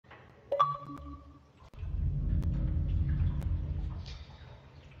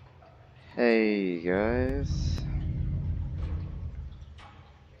Hey guys,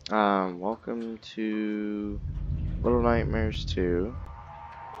 welcome to Little Nightmares 2.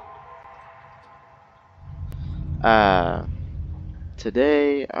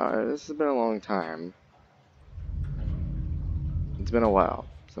 Today, this has been a long time. It's been a while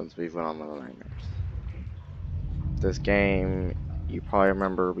since we've went on Little Nightmares. This game, you probably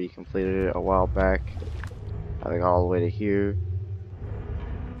remember we completed it a while back. I think all the way to here.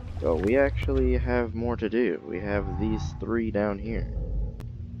 But we actually have more to do. We have these 3 down here.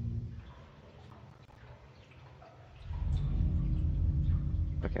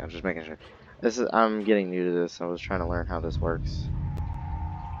 Okay, I'm just making sure. I'm getting new to this. I was trying to learn how this works.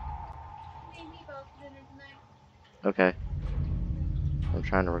 Okay. I'm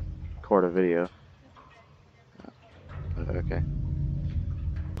trying to record a video. Okay.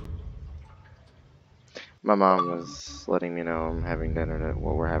 My mom was letting me know I'm having dinner,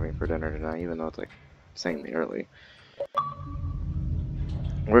 what we're having for dinner tonight, even though it's like insanely early.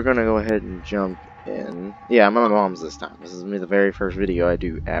 We're gonna go ahead and jump in. Yeah, I'm at my mom's this time. This is the very first video I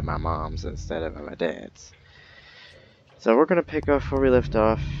do at my mom's instead of at my dad's. So we're gonna pick up where we left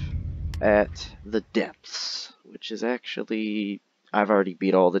off at the Depths, which is actually, I've already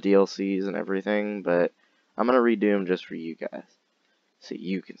beat all the DLCs and everything, but I'm gonna redo them just for you guys, so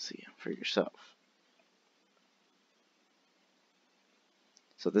you can see them for yourself.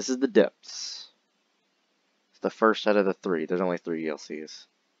 So this is the Depths. It's the first out of the 3. There's only 3 DLCs.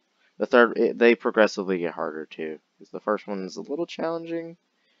 The third, they progressively get harder too. Because the first one's a little challenging,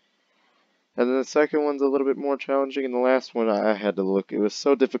 and then the second one's a little bit more challenging, and the last one I had to look. It was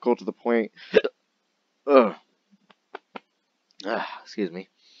so difficult to the point, excuse me,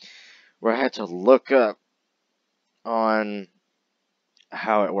 where I had to look up on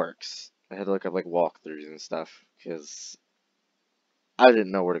how it works. I had to look up like walkthroughs and stuff because I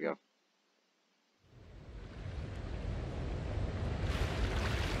didn't know where to go.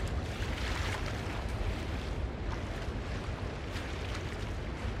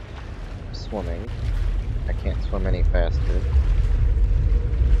 Swimming. I can't swim any faster.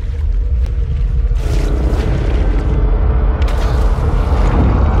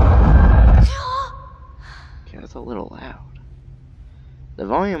 Okay, that's a little loud. The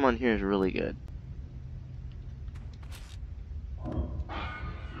volume on here is really good.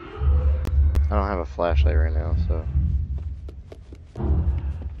 I don't have a flashlight right now, so.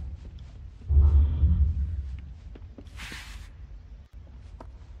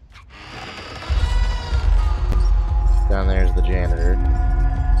 Down there's the janitor.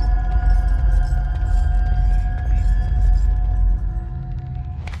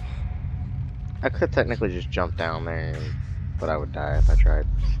 I could technically just jump down there, but I would die if I tried.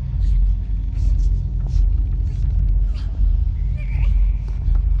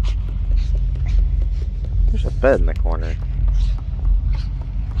 There's a bed in the corner.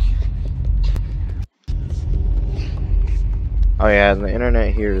 Oh yeah, and the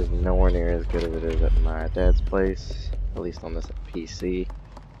internet here is nowhere near as good as it is at my dad's place, at least on this PC.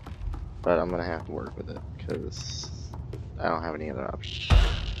 But I'm gonna have to work with it because I don't have any other option.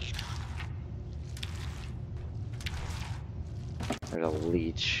 There's a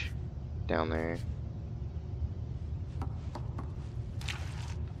leech down there.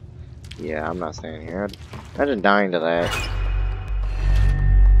 Yeah, I'm not staying here. Imagine dying to that.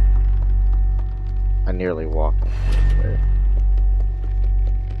 I nearly walked there.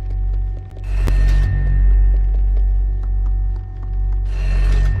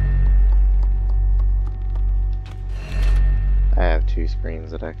 I have 2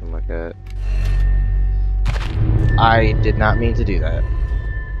 screens that I can look at. I did not mean to do that.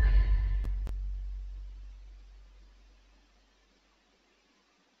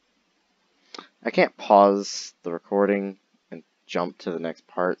 I can't pause the recording and jump to the next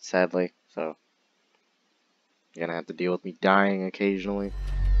part, sadly, so you're gonna have to deal with me dying occasionally.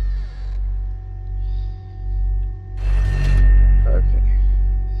 Okay,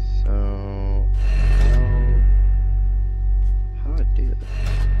 so how do I do this?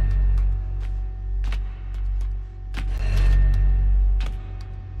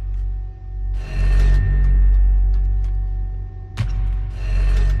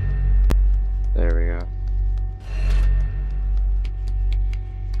 There we go.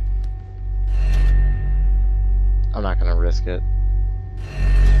 I'm not gonna risk it.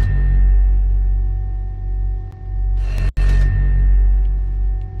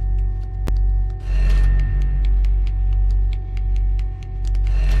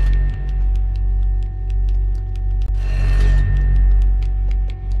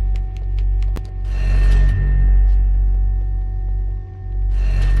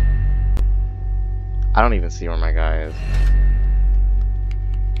 I don't even see where my guy is.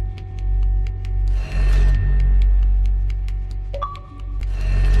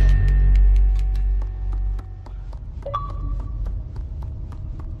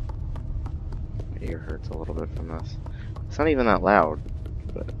 My ear hurts a little bit from this. It's not even that loud,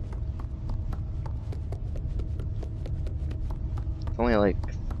 but it's only like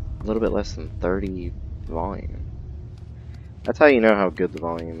a little bit less than 30 volume. That's how you know how good the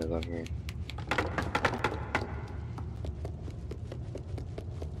volume is on here.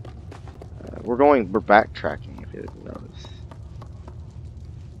 We're backtracking, if you didn't notice.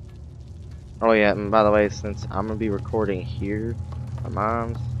 Oh yeah, and by the way, since I'm gonna be recording here, my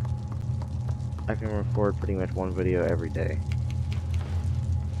mom's, I can record pretty much one video every day.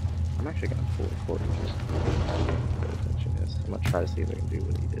 I'm actually gonna full record it just pay attention to this. I'm gonna try to see if I can do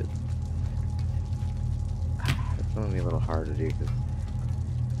what he did. It's gonna be a little hard to do because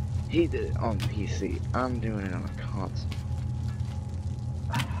he did it on PC. I'm doing it on a console.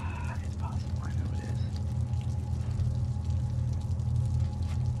 It's possible, I know it is.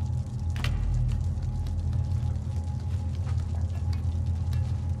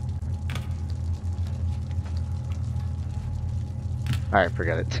 Alright,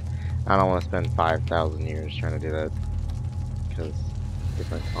 forget it. I don't want to spend 5,000 years trying to do that. Because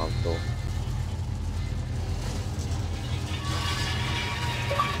different console.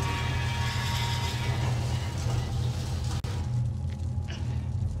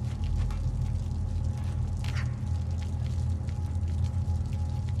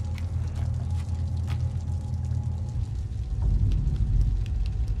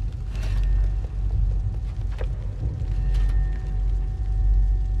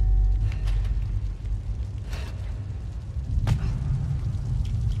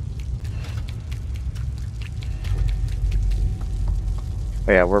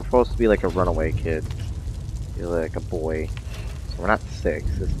 But yeah, we're supposed to be like a runaway kid. You're like a boy. So we're not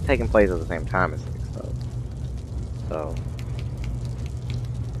 6. It's taking place at the same time as 6 though. So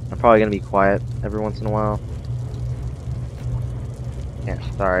I'm probably gonna be quiet every once in a while. Yeah,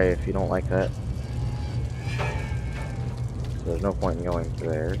 sorry if you don't like that. There's no point in going to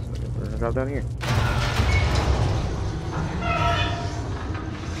there, so we're gonna drop down here.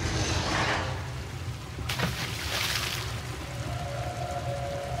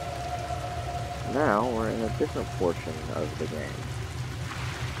 Now we're in a different portion of the game.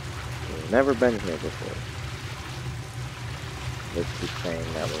 We've never been here before. Let's keep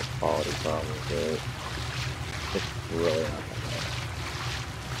saying that there's quality problems with it. It's really not that bad.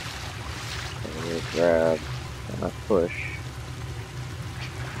 I'm gonna grab and not push.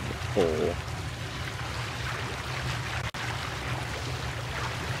 Pull.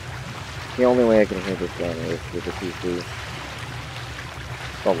 The only way I can hear this game is through the PC.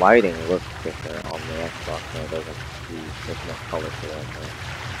 The lighting looks different on the Xbox and it doesn't see there's more color to it on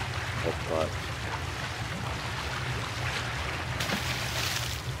the Xbox.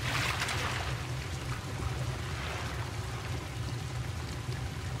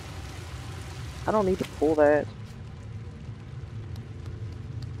 I don't need to pull that.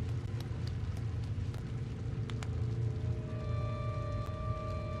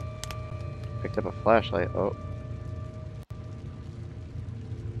 Picked up a flashlight. Oh.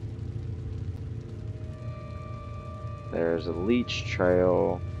 There's a leech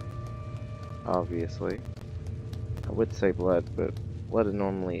trail, obviously. I would say blood, but blood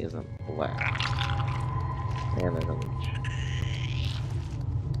normally isn't black. And there's a leech.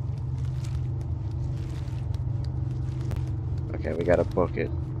 Okay, we gotta book it.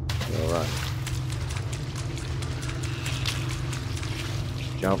 We'll run.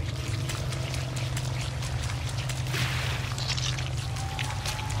 Jump.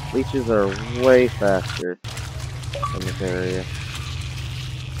 Leeches are way faster in this area.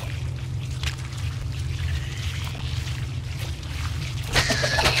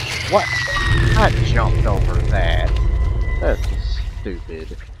 What? I jumped over that. That's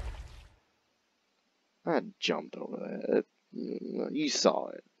stupid. I jumped over that. You saw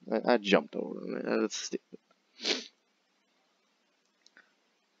it. I jumped over it. That's stupid.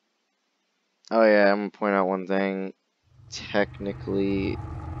 Oh yeah, I'm gonna point out one thing. Technically...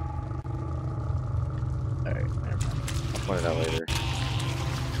 Alright, never mind. I'll point it out later.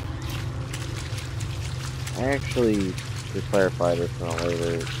 I actually, to clarify this on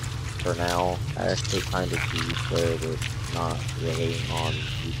later, for now, I actually kind of declared this not really on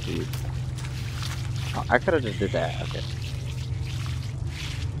YouTube. Oh, I could have just did that, okay.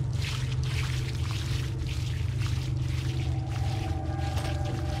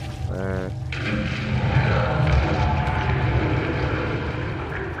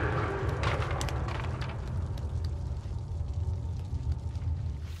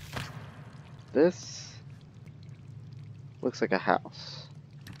 this looks like a house.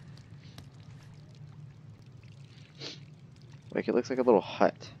 Like, it looks like a little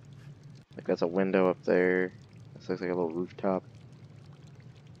hut. Like, that's a window up there. This looks like a little rooftop.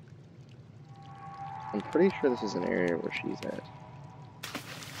 I'm pretty sure this is an area where she's at.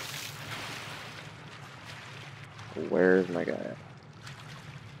 Where's my guy at?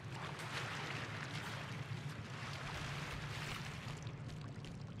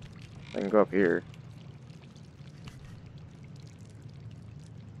 I can go up here.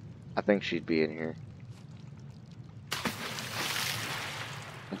 I think she'd be in here.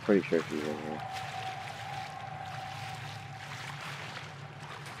 I'm pretty sure she's in here.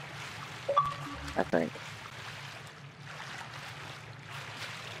 I think.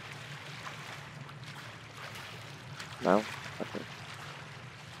 No? Okay.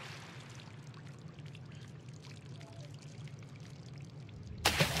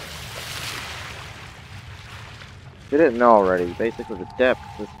 If you didn't know already, basically the depth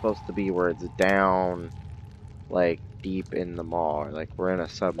is supposed to be where it's down, like, deep in the maw, or like we're in a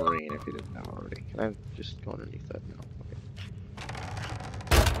submarine if you didn't know already. Can I just go underneath that? No. Okay.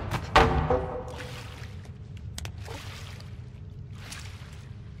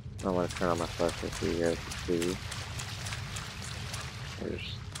 I'm gonna turn on my flashlight so you guys can see.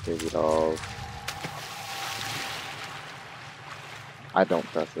 There's baby dolls. I don't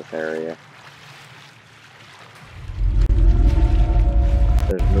trust this area.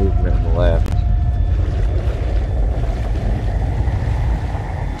 There's movement on the left.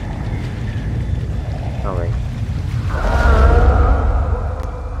 Coming.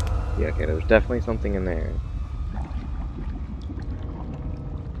 Yeah, okay, there's definitely something in there.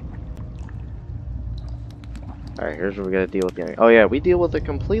 Alright, here's where we gotta deal with the enemy. Oh yeah, we deal with a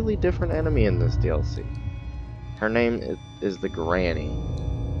completely different enemy in this DLC. Her name is the Granny.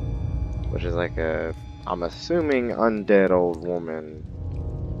 Which is like a, I'm assuming, undead old woman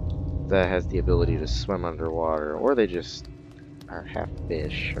that has the ability to swim underwater. Or they just are half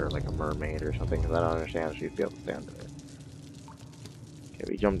fish, or like a mermaid or something, because I don't understand how she'd be able to stay under there. Okay,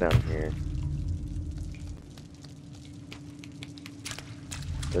 we jump down here.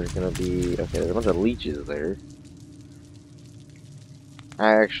 There's gonna be, okay, there's a bunch of leeches there.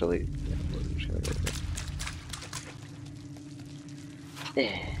 I actually, yeah, we're just gonna go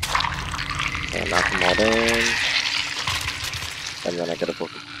there. And knock them all down. And then I gotta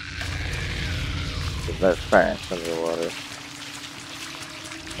book it. Because they're fast under the water.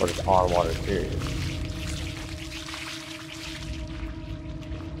 Or just on water, period.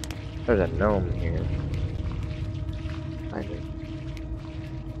 There's a gnome here. I think.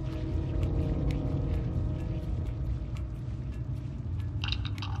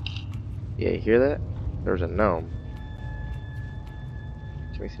 Yeah, you hear that? There's a gnome.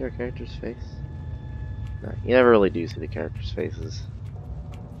 Can we see our character's face? No, you never really do see the character's faces.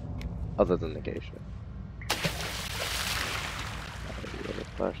 Other than the geisha. The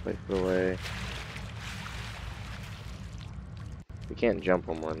flashlight put away. We can't jump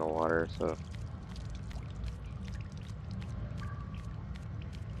when we're in the water, so.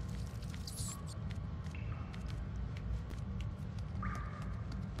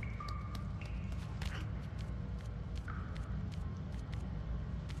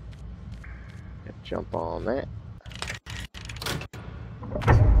 Jump on that.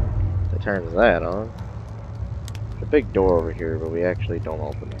 That turns that on. There's a big door over here, but we actually don't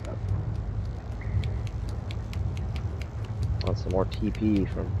open it up. Want some more TP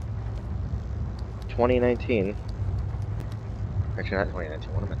from 2019. Actually, not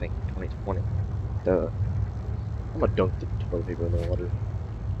 2019. What am I thinking? 2020. Duh. I'm gonna dunk the toilet paper in the water.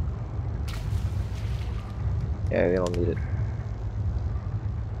 Yeah, they don't need it.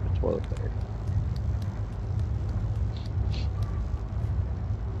 The toilet paper.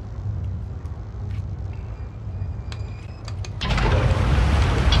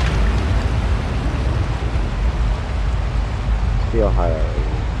 See how high I am.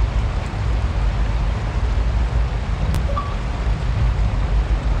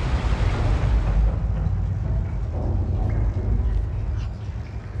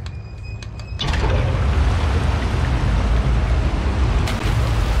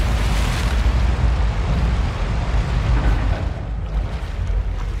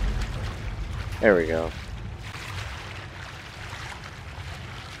 There we go.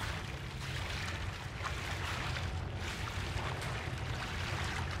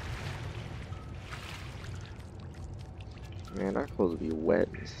 Man, our clothes would be wet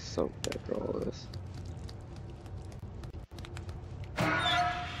and soaked after all of this.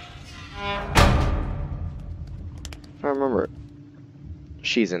 If I remember,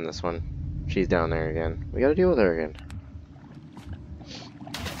 she's in this one. she's down there again. We gotta deal with her again.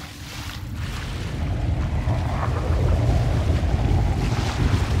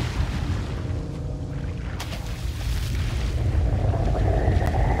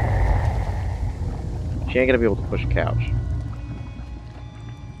 She ain't gonna be able to push a couch.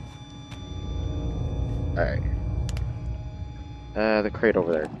 Alright. The crate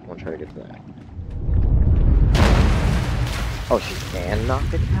over there. I want to try to get to that. Oh, she can knock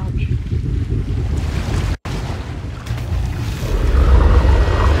the couch?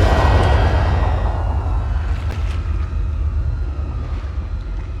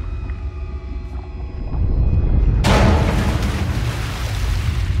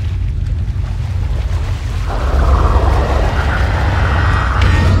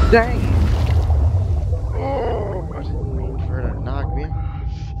 Dang! Oh, I didn't mean for her to knock me off.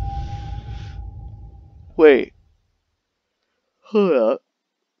 Wait. Hold up.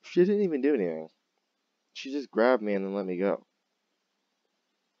 She didn't even do anything. She just grabbed me and then let me go.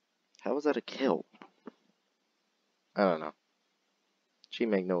 How was that a kill? I don't know. She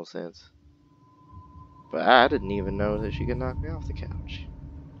make no sense. But I didn't even know that she could knock me off the couch.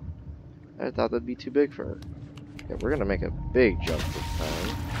 I thought that'd be too big for her. Yeah, we're gonna make a big jump this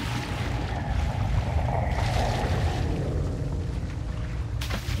time.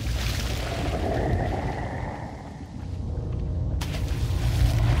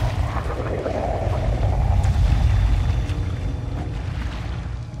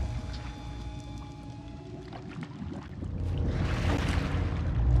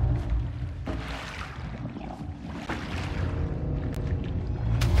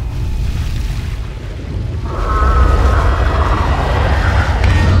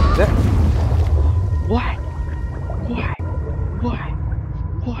 Why?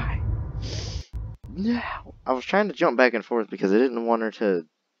 No. I was trying to jump back and forth because I didn't want her to,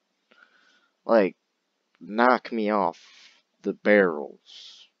 like, knock me off the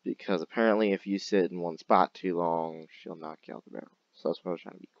barrels. Because apparently if you sit in one spot too long, she'll knock you out the barrel. So that's why I was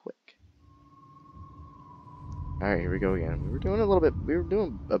trying to be quick. Alright, here we go again. We were doing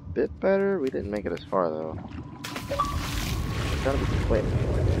a bit better. We didn't make it as far though. It's gotta be quick.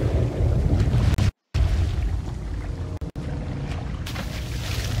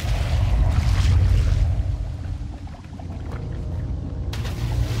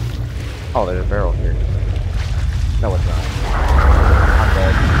 Oh, there's a barrel here. No, it's not. I'm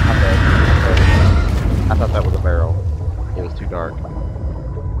dead. I thought that was a barrel. It was too dark.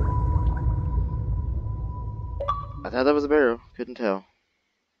 I thought that was a barrel. Couldn't tell.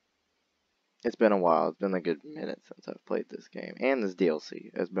 It's been a while. It's been a good minute since I've played this game. And this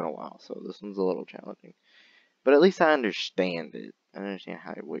DLC. It's been a while, so this one's a little challenging. But at least I understand it. I understand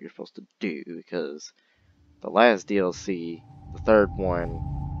what you're supposed to do, because the last DLC, the third one,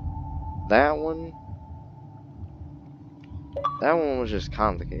 that one was just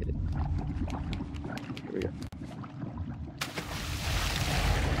complicated. Here we go.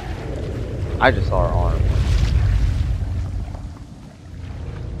 I just saw her arm.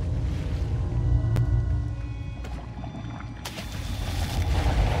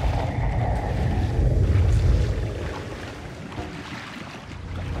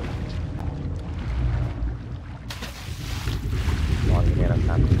 Come on, give me enough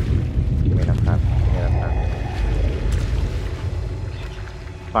time. Give me enough time. Give me enough time.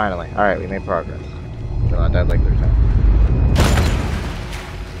 Finally. Alright, we made progress. So I died like 3 times.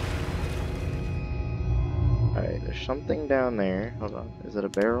 Alright, there's something down there. Hold on. Is it a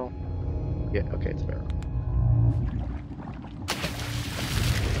barrel? Yeah, okay, it's a barrel.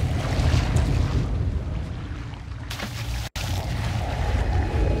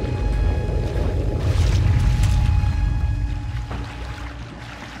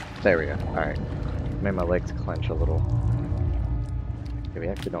 There we go. Alright. Made my legs clench a little. Okay, we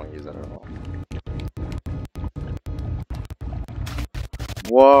actually don't use that at all.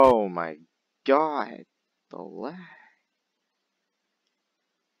 Whoa, my god. The lag.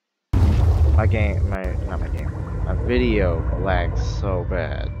 My video lags so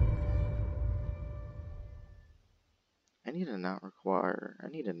bad. I need to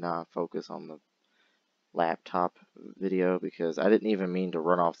not focus on the laptop video because I didn't even mean to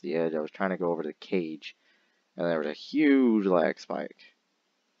run off the edge. I was trying to go over to the cage and there was a huge lag spike.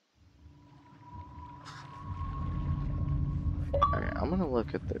 Alright, I'm gonna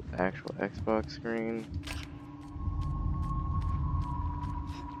look at the actual Xbox screen.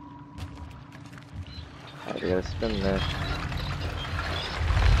 Alright, we gotta spin this.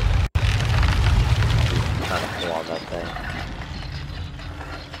 Trying to pull on that thing.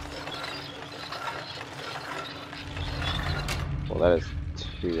 Well, that is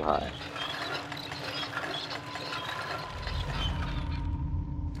too high.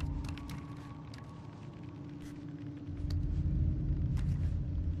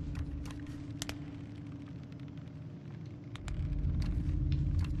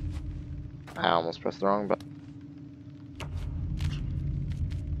 I almost pressed the wrong button.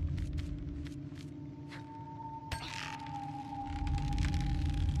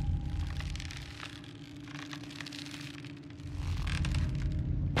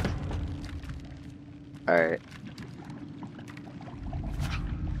 Alright.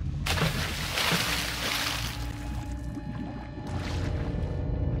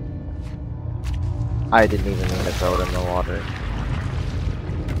 I didn't even mean to throw it in the water.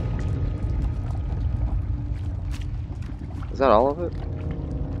 Is that all of it?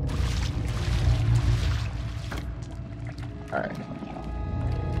 Alright.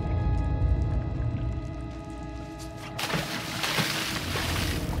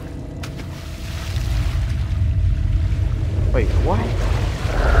 Wait, what?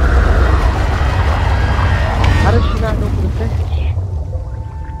 How did she not go for the fish?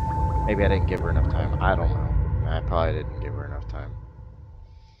 Maybe I didn't give her enough time. I don't know. I probably didn't give her enough time.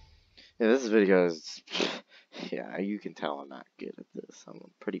 Yeah, this video is... Yeah, you can tell I'm not good at this. I'm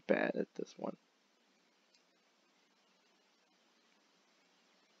pretty bad at this one.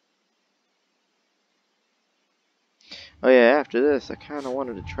 Oh yeah, after this, I kind of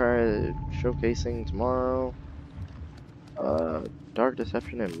wanted to try showcasing tomorrow. Dark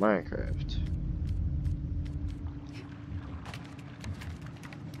Deception in Minecraft.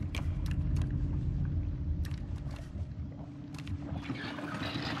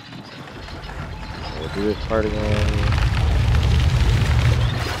 We'll do this part again.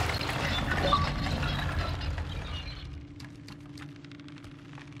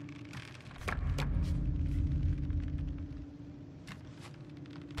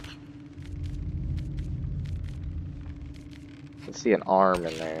 You can see an arm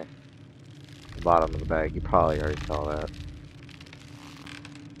in there. The bottom of the bag. You probably already saw that.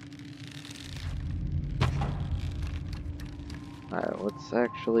 Alright, let's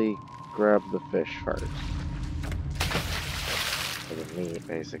actually grab the fish first. For the meat,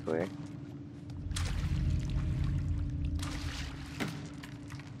 basically. I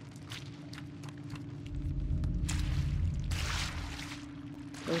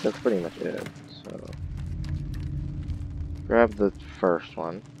think that's pretty much it. So, grab the first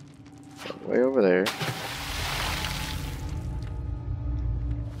one. Way over there.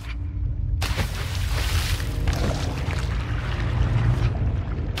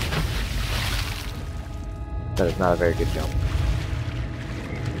 That is not a very good jump.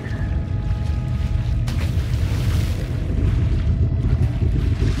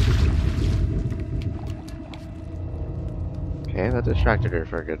 Okay, that distracted her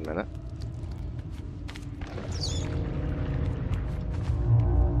for a good minute.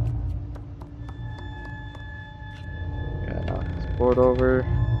 Yeah, knock this board over.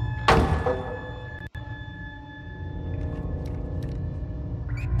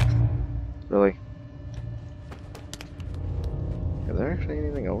 Really? Is there actually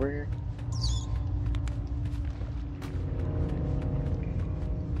anything over here?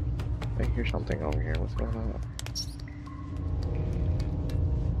 I hear something over here. What's going on?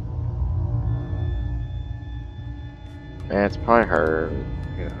 Yeah, it's probably her.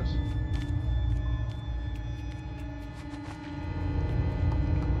 Who knows?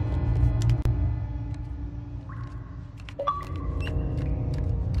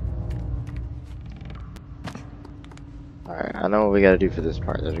 Alright, I know what we gotta do for this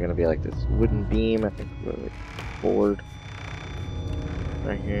part. There's gonna be like this wooden beam, I think, like board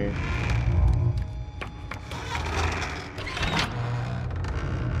right here.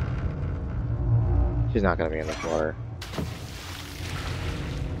 She's not gonna be in this water.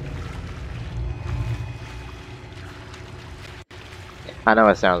 I know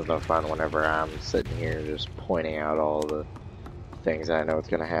it sounds no fun whenever I'm sitting here just pointing out all the things I know it's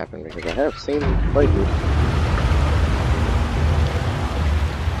gonna happen, because I have seen playthroughs.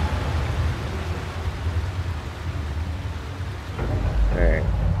 Alright,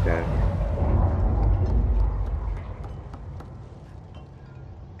 okay.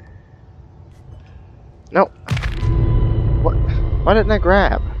 Nope. What? Why didn't I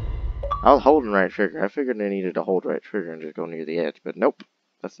grab? I was holding right trigger. I figured I needed to hold right trigger and just go near the edge, but nope.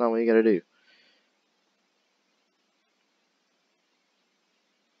 That's not what you gotta do.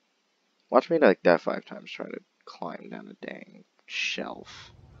 Watch me like that 5 times try to climb down a dang shelf.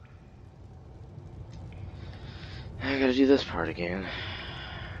 I gotta do this part again.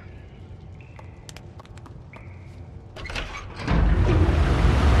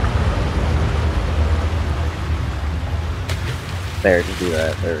 There, just do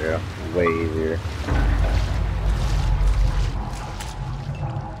that. There we go. Way easier.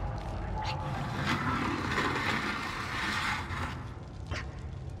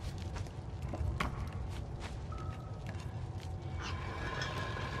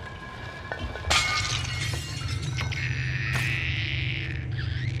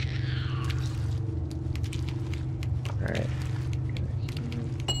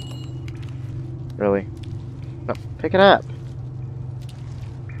 Pick it up.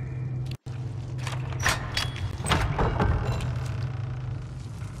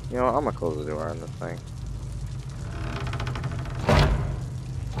 You know what? I'm gonna close the door on this thing.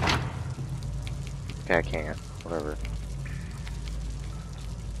 Okay, I can't. Whatever.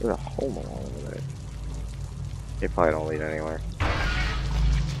 There's a hole along over there. They probably don't lead anywhere.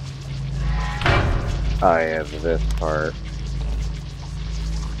 Oh yeah, this part.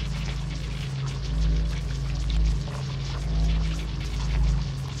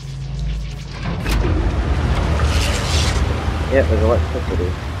 Yeah, there's electricity.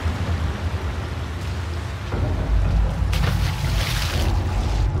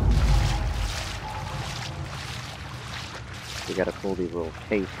 You gotta pull these little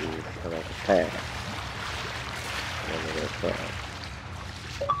cases so they can pass. And then they go fast.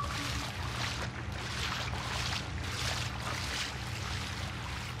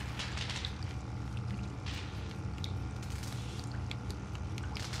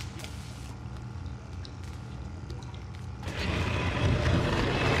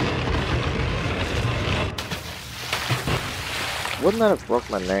 Wouldn't that have broke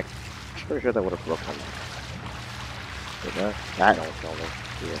my neck? I'm pretty sure that would have broke my neck. But that don't kill me.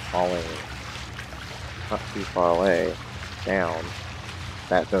 You're falling not too far away. Down.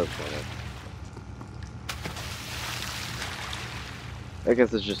 That does kill me. I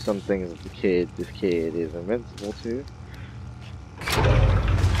guess it's just some things that this kid is invincible to.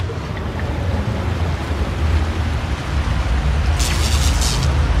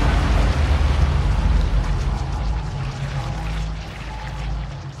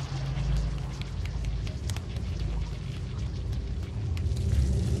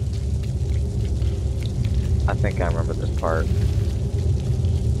 I think I remember this part.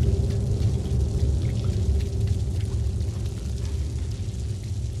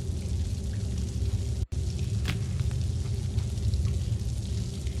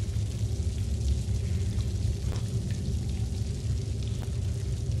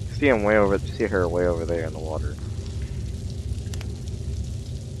 See him way over. See her way over there in the water.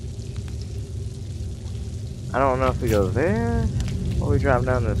 I don't know if we go there or we drop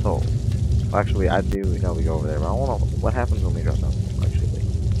down this hole. Well, actually, I do know we go over there, but I don't know what happens when we drop down. Actually,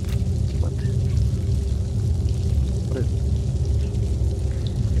 what? What is it?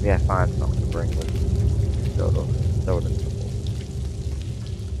 Maybe I find something to bring with me. Throw it in the hole.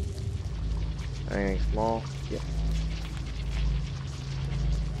 Anything small? Yeah.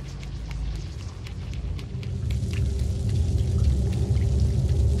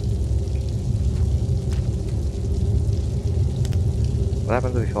 What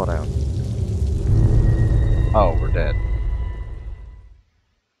happens if we fall down? Oh, we're dead.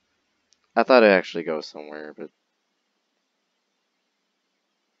 I thought it actually goes somewhere, but...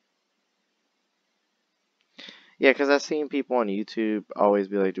 Yeah, because I've seen people on YouTube always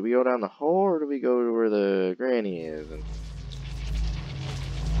be like, do we go down the hole or do we go to where the granny is? And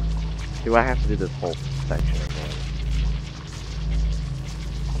do I have to do this whole section again?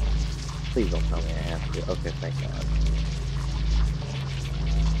 Please don't tell me I have to. Okay, thank God.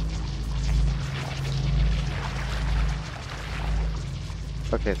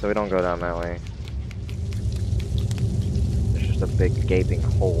 Okay, so we don't go down that way. There's just a big gaping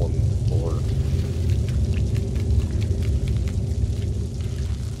hole in the floor.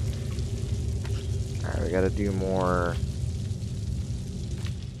 Alright, we gotta do more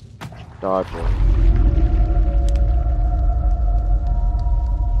dodging.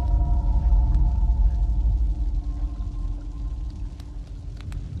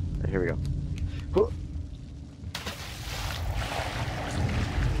 Here we go.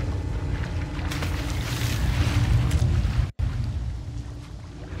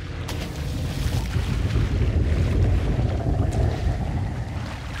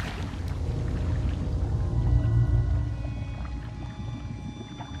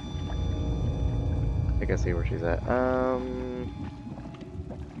 I can see where she's at. Oh.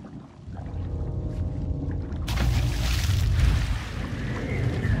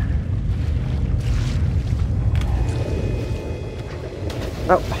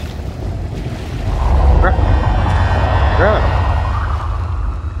 Grab.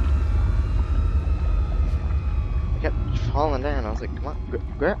 I kept falling down. I was like, come on,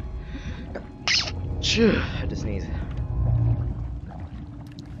 grab. I just sneeze.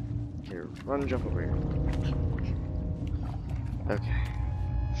 Here, run, jump over here. Okay.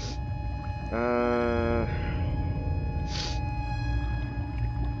 I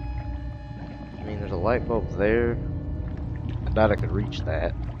mean, there's a light bulb there. I doubt I could reach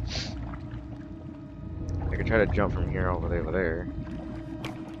that. I could try to jump from here over there.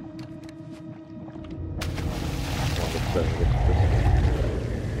 doesn't get to proceed.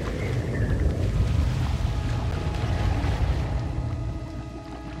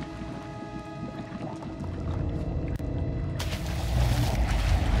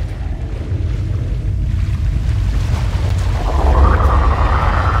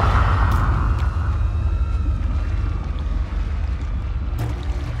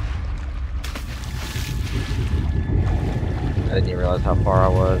 I didn't even realize how far I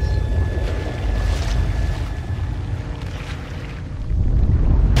was.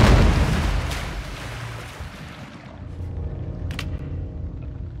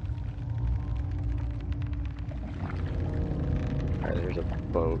 Alright, there's a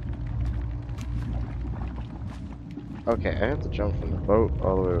boat. Okay, I have to jump from the boat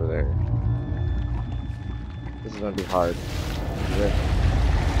all the way over there. This is gonna be hard.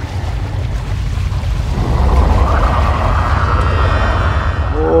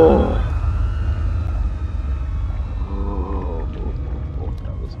 Whoa! Whoa,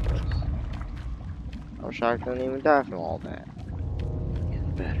 that was close. I'm shocked I didn't even die from all that.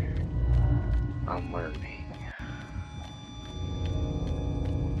 Getting better. I'm learning.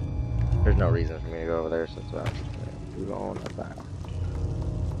 There's no reason for me to go over there, so that's what I'm saying. We're going about.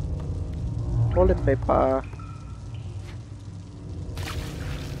 Toilet paper.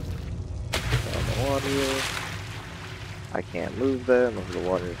 Down the water here. I can't move that, move the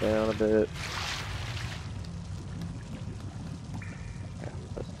water down a bit. Yeah,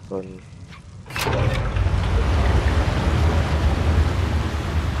 press the button.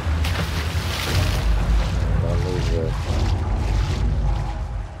 I'll move this.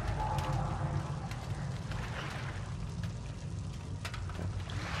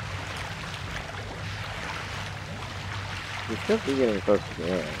 We should be getting close to the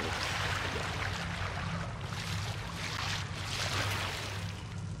end.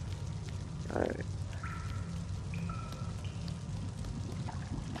 Alright.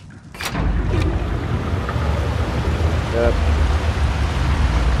 Yep.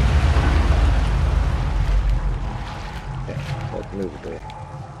 Okay, let's move a bit.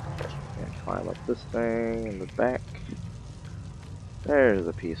 And climb up this thing in the back. There's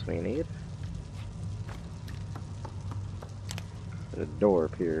the piece we need. There's a door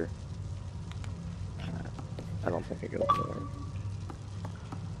up here. I don't think it goes there.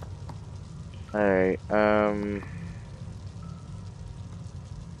 Alright, can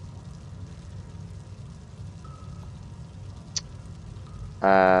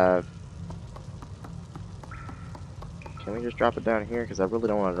we just drop it down here? Because I really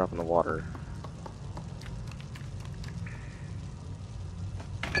don't want to drop in the water.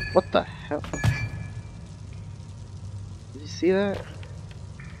 What the hell? Did you see that?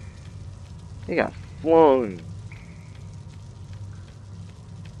 He got flung.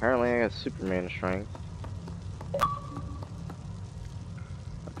 Apparently I got Superman strength. I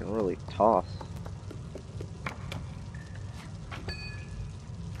can really toss.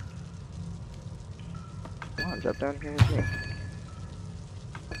 Come on, jump down here with me.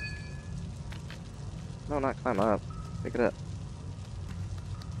 No, not climb up. Pick it up.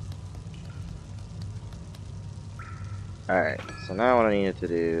 Alright, so now what I needed to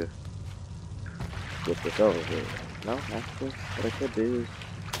do is flip this over here. No, actually, what I could do is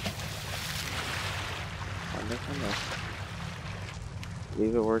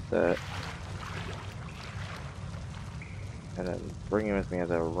leave it where it's at. And then bring him with me as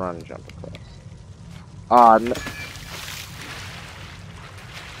a run jump across. Ah, no.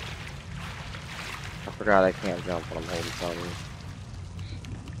 I forgot I can't jump when I'm holding something.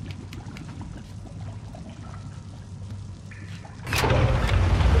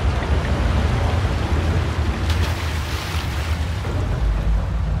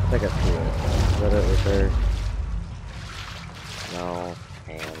 I think I see it. Is that it right there? No,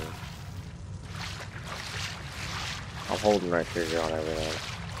 and I'm holding right here on everything.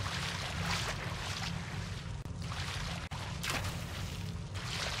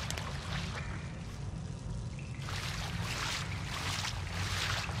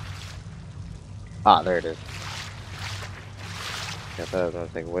 Ah, there it is. I thought it was gonna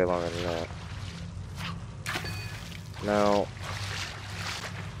take way longer than that. No.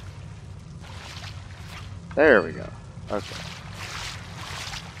 There we go. Okay.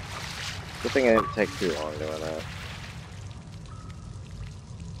 Good thing I didn't take too long doing that.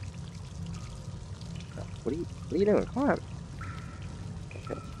 What are you doing? Climb.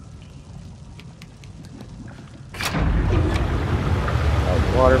 Okay.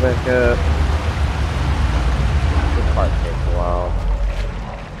 Alright, water back up. This part takes a while.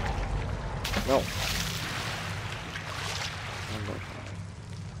 No.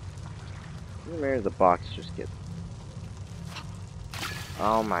 Maybe the box just gets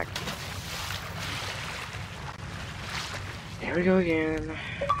Oh my. Here we go again.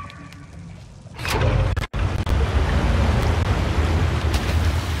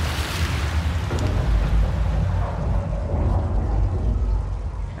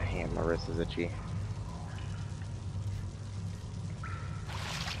 My hand, my wrist is itchy.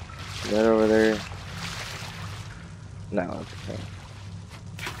 Is that over there? No, it's okay.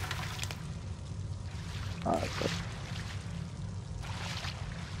 Oh, it's okay.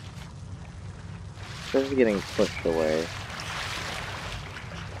 Just getting pushed away.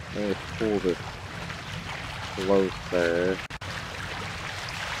 I need to pull this closer.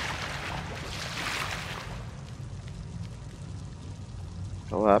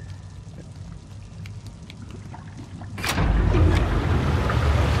 Go up.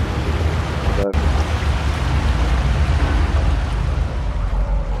 Up.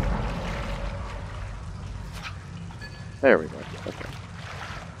 There we go. Okay.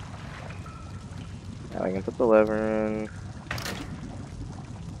 Now I can put the lever in.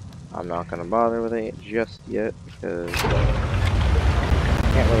 I'm not gonna bother with it just yet because I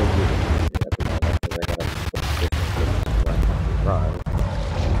can't really do this at the moment because I gotta put this run.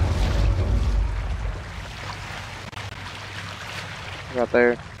 Right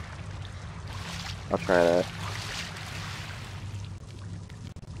there. I'll try that.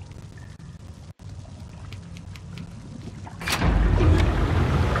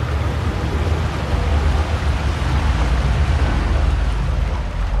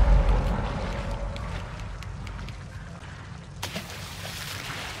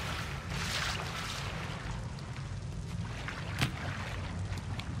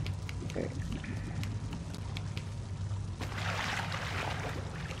 Okay.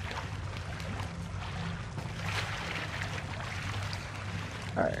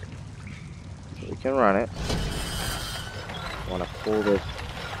 Alright. So we can run it. I want to pull this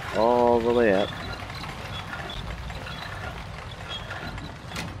all the way up.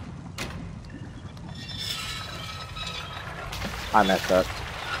 I messed up.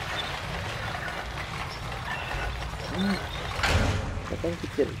 I think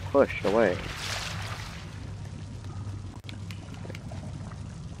it's getting pushed away.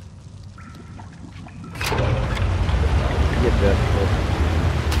 Get this.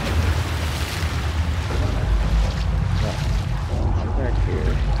 I'm back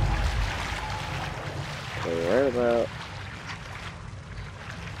here. So right about.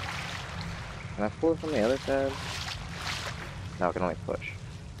 Can I pull it from the other side? No, I can only push.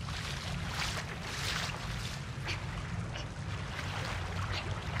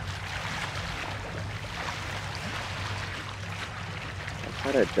 I'll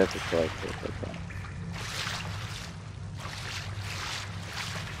try to adjust it so I can like that.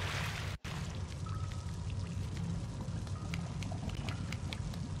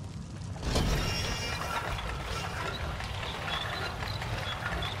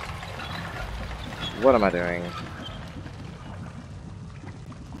 What am I doing?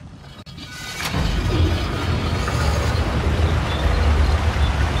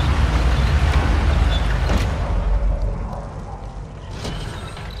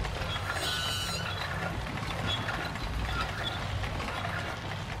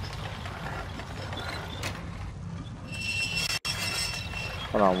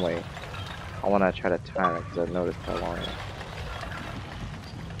 Hold on, wait. I want to try to time it because I've noticed how long it is.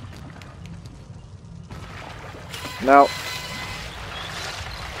 No.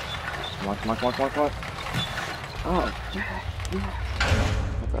 Come on, come on, come on, come on, come on. Oh, yeah.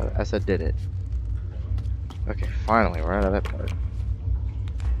 I said did it. Okay, finally, we're out of that part.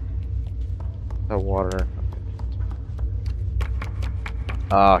 The water.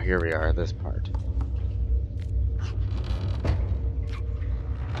 Oh, here we are, this part.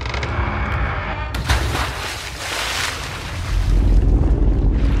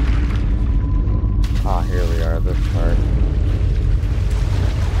 Ah, here we are, this part.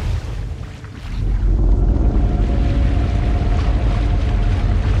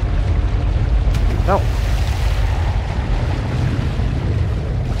 No!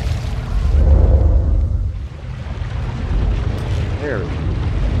 There we go.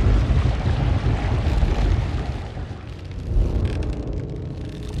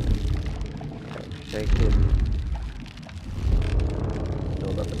 Shake it.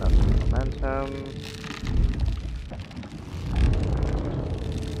 Build up enough momentum.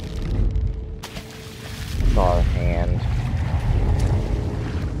 Our hand.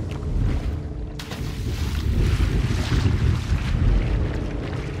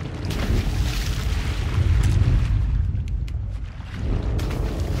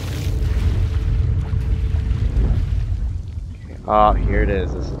 Okay. Oh, here here it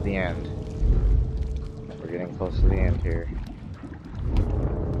is. This is the end. We're getting close to the end here.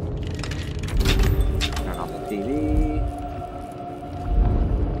 Turn on the TV.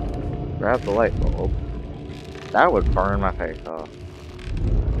 Grab the light bulb. That would burn my face off.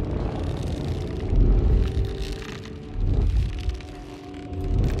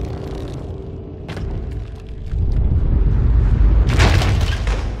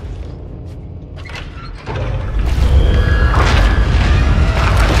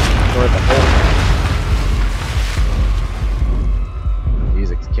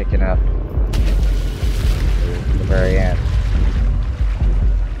 Music's kicking up. To the very end.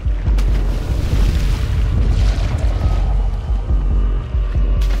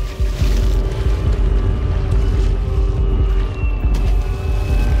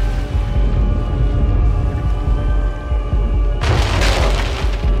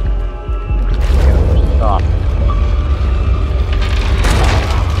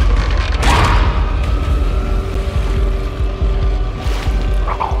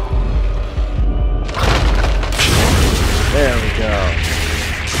 There we go.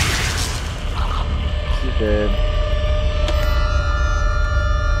 She's dead.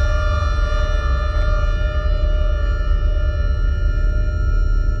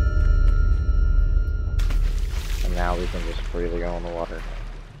 And now we can just freely go in the water.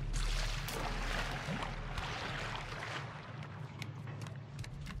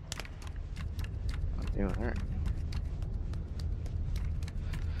 What's doing her?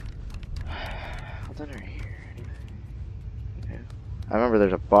 What's under here? I remember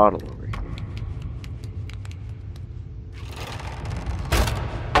there's a bottle over here.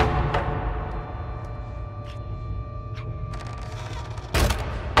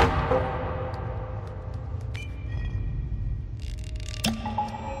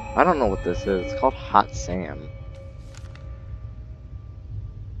 I don't know what this is. It's called Hot Sam.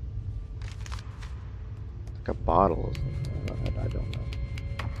 Like a bottle or something. I don't know.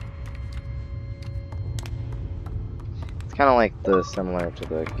 It's kind of like similar to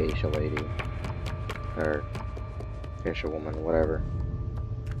the geisha lady. Or geisha woman, whatever.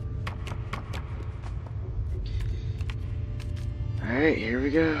 Alright, here we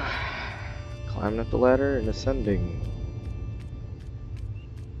go. Climbing up the ladder and ascending.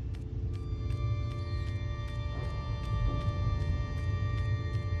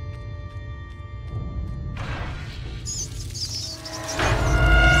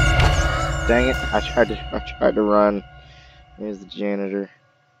 Dang it, I tried to run. Here's the janitor.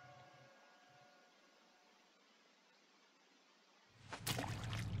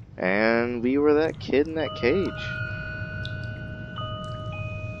 And we were that kid in that cage.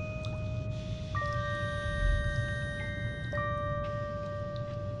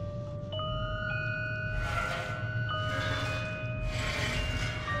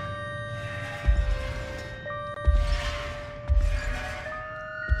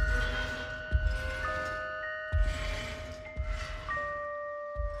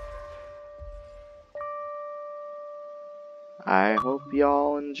 I hope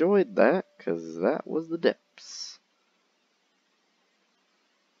y'all enjoyed that, because that was the depths.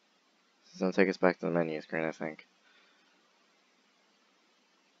 This is going to take us back to the menu screen, I think.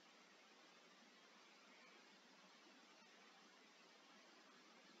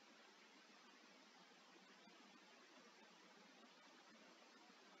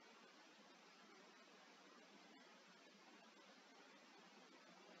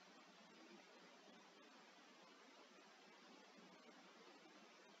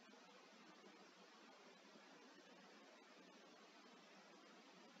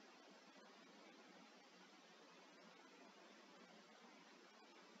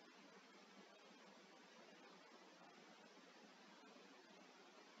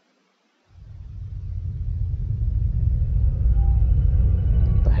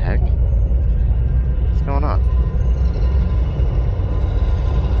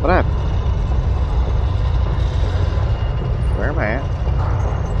 What happened? Where am I at?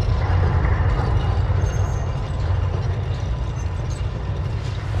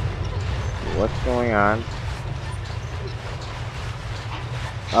 What's going on?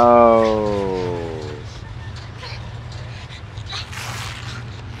 Oh.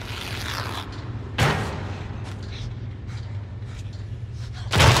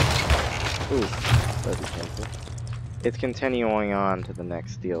 Ooh, that'd be simple. It's continuing on to the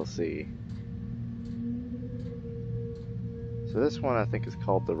next DLC. So this one I think is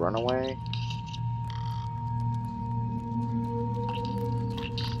called The Runaway.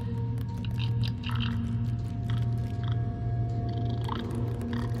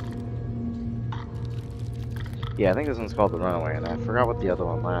 Yeah, I think this one's called The Runaway, and I forgot what the other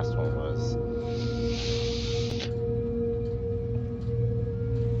one, last one was.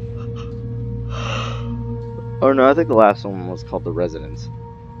 Oh no, I think the last one was called The Residence.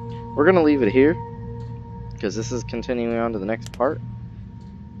 We're gonna leave it here, because this is continuing on to the next part.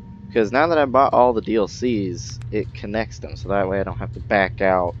 Because now that I bought all the DLCs, it connects them, so that way I don't have to back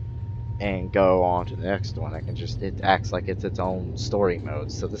out and go on to the next one. I can just, it acts like it's its own story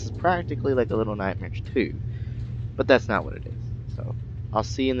mode. So this is practically like a Little Nightmares 2. But that's not what it is. So I'll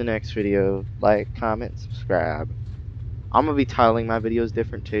see you in the next video. Like, comment, subscribe. I'm going to be titling my videos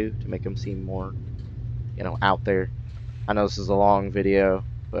different too, to make them seem more, you know, out there. I know this is a long video,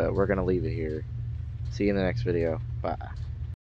 but we're going to leave it here. See you in the next video. Bye.